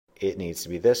it needs to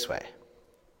be this way.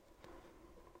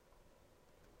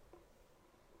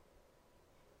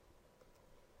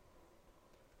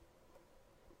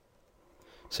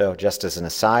 So just as an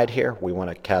aside here, we want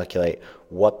to calculate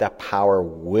what the power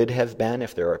would have been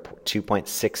if there were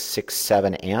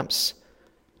 2.667 amps.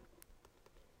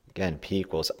 Again, P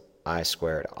equals I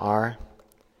squared R.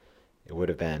 It would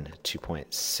have been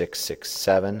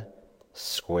 2.667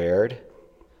 squared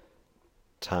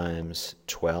times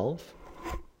 12.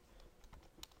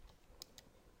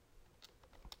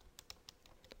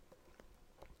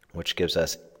 Which gives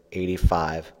us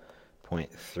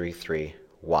 85.33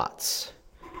 watts.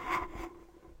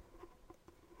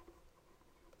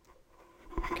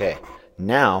 Okay,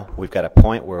 now we've got a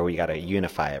point where we got to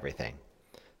unify everything.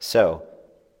 So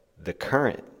the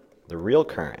current, the real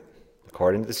current,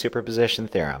 according to the superposition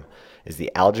theorem, is the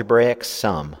algebraic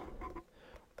sum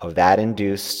of that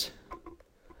induced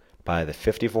by the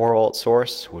 54-volt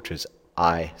source, which is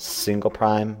I single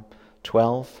prime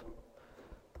 12,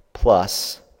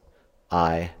 plus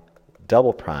I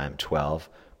double prime 12,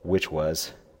 which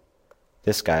was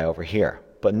this guy over here.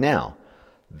 But now,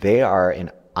 they are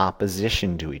in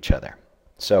opposition to each other.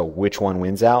 So which one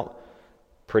wins out?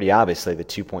 Pretty obviously the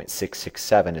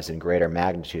 2.667 is in greater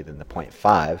magnitude than the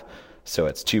 0.5. So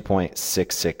it's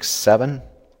 2.667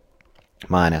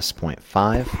 minus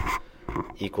 0.5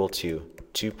 equal to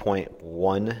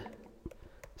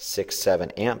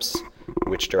 2.167 amps.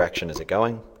 Which direction is it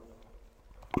going?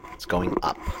 It's going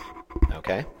up.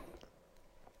 Okay?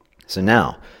 So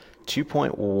now,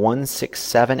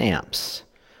 2.167 amps.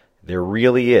 There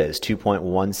really is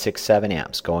 2.167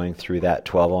 amps going through that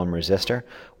 12 ohm resistor.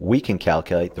 We can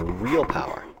calculate the real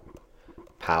power.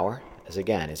 Power is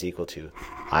equal to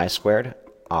I squared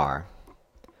R.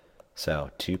 So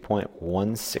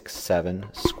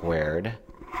 2.167 squared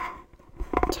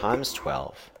times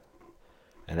 12.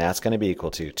 And that's going to be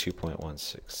equal to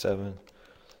 2.167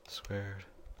 squared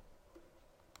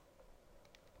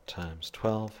times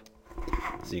 12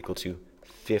 is equal to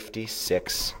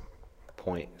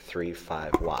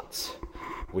 56.35 watts,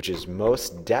 which is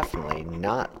most definitely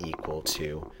not equal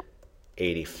to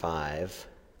 85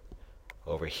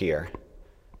 over here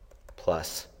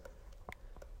plus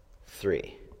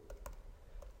 3.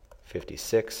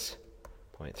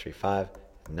 56.35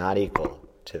 not equal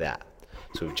to that.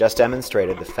 So we've just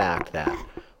demonstrated the fact that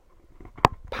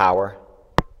power,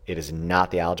 it is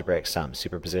not the algebraic sum.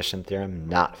 Superposition theorem,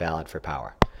 not valid for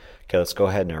power. Okay, let's go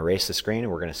ahead and erase the screen,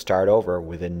 and we're going to start over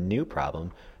with a new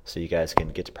problem so you guys can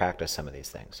get to practice some of these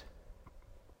things.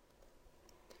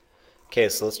 Okay,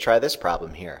 so let's try this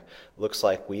problem here. Looks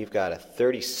like we've got a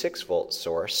 36 volt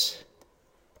source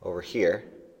over here,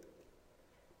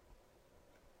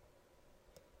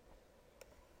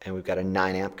 and we've got a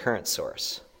 9 amp current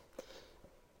source.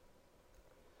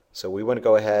 So we want to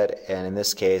go ahead and, in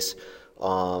this case,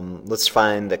 let's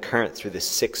find the current through the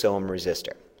 6 ohm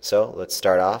resistor. So let's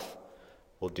start off.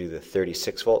 We'll do the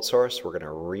 36 volt source. We're going to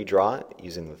redraw it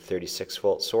using the 36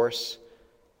 volt source.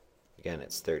 Again,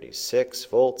 it's 36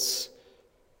 volts.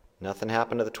 Nothing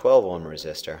happened to the 12 ohm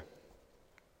resistor.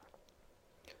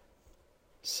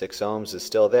 6 ohms is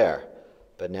still there.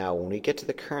 But now when we get to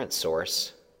the current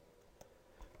source,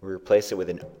 we replace it with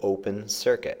an open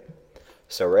circuit.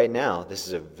 So right now, this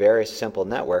is a very simple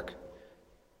network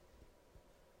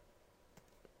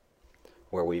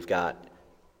where we've got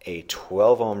a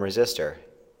 12 ohm resistor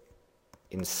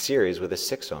in series with a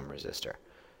 6 ohm resistor.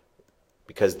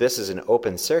 Because this is an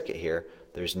open circuit here,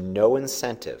 there's no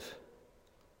incentive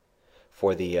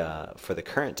for the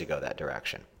current to go that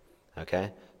direction.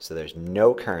 Okay? So there's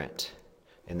no current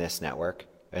in this network,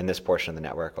 in this portion of the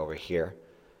network over here,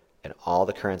 and all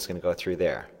the current's going to go through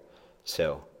there.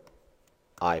 So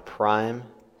I prime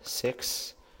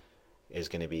 6 is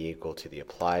going to be equal to the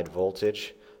applied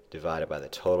voltage divided by the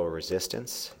total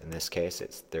resistance. In this case,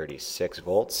 it's 36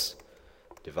 volts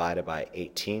divided by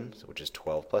 18, which is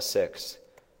 12 plus 6,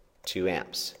 2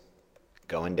 amps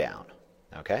going down.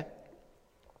 Okay?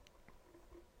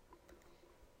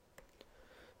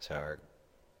 So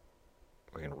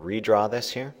we're going to redraw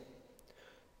this here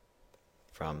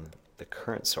from the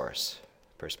current source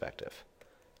perspective.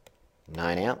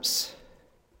 9 amps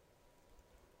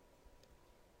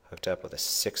hooked up with a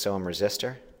 6 ohm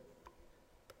resistor.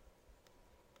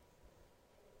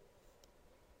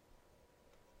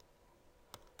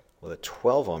 With a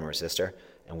 12 ohm resistor,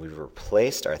 and we've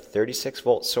replaced our 36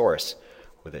 volt source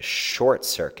with a short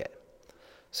circuit.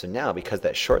 So now, because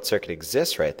that short circuit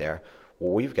exists right there,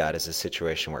 what we've got is a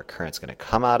situation where current's going to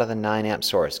come out of the 9 amp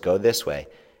source, go this way,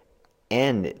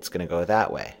 and it's going to go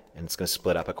that way. and it's going to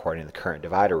split up according to the current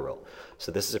divider rule.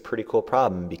 So this is a pretty cool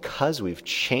problem because we've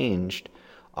changed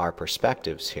our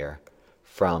perspectives here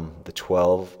from the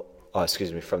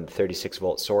from the 36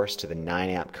 volt source to the 9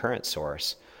 amp current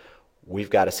source. We've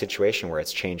got a situation where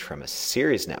it's changed from a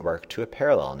series network to a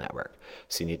parallel network.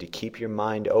 So you need to keep your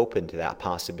mind open to that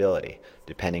possibility,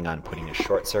 depending on putting a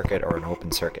short circuit or an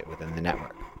open circuit within the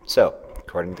network. So,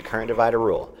 according to the current divider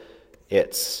rule,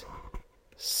 it's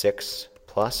 6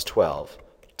 plus 12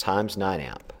 times 9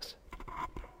 amps.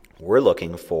 We're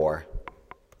looking for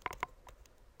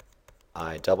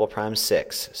I double prime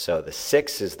 6. So the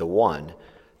 6 is the 1,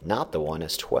 not the 1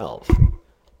 is 12.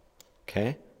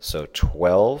 Okay, so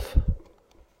 12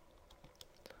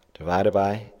 divided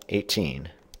by 18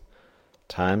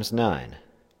 times 9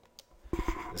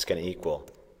 is going to equal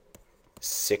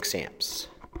 6 amps.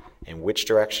 In which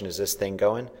direction is this thing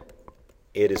going?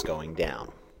 It is going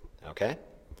down. Okay?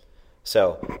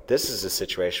 So this is a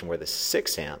situation where the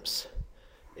 6 amps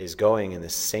is going in the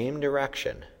same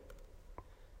direction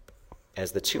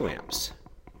as the 2 amps.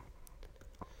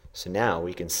 So now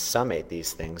we can summate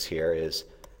these things here is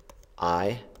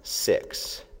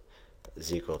I6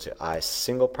 is equal to I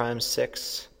single prime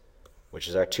 6, which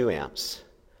is our 2 amps,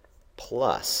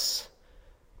 plus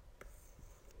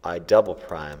I double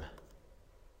prime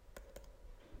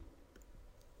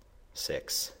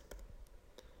 6.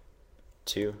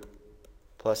 2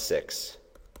 plus 6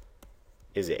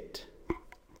 is 8.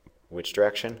 Which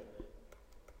direction?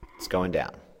 It's going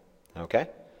down. Okay?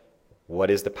 What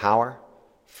is the power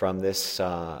from this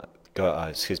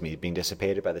being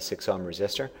dissipated by the 6 ohm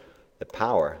resistor? The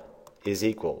power is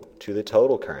equal to the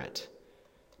total current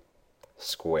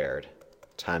squared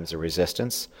times the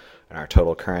resistance, and our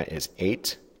total current is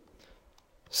 8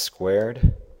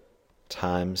 squared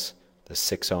times the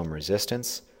 6 ohm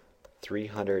resistance,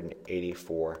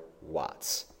 384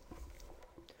 watts.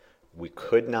 We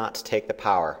could not take the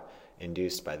power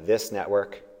induced by this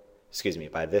network,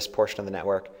 by this portion of the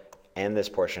network and this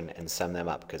portion and sum them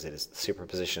up because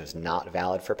superposition is not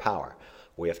valid for power.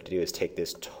 What we have to do is take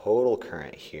this total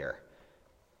current here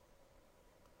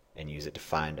and use it to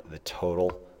find the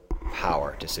total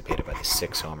power dissipated by the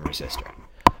 6 ohm resistor.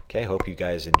 Okay, hope you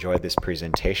guys enjoyed this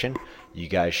presentation. You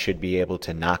guys should be able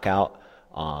to knock out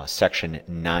section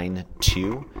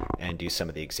 9.2 and do some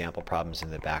of the example problems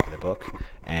in the back of the book.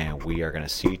 And we are going to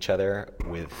see each other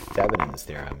with Thevenin's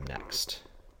theorem next.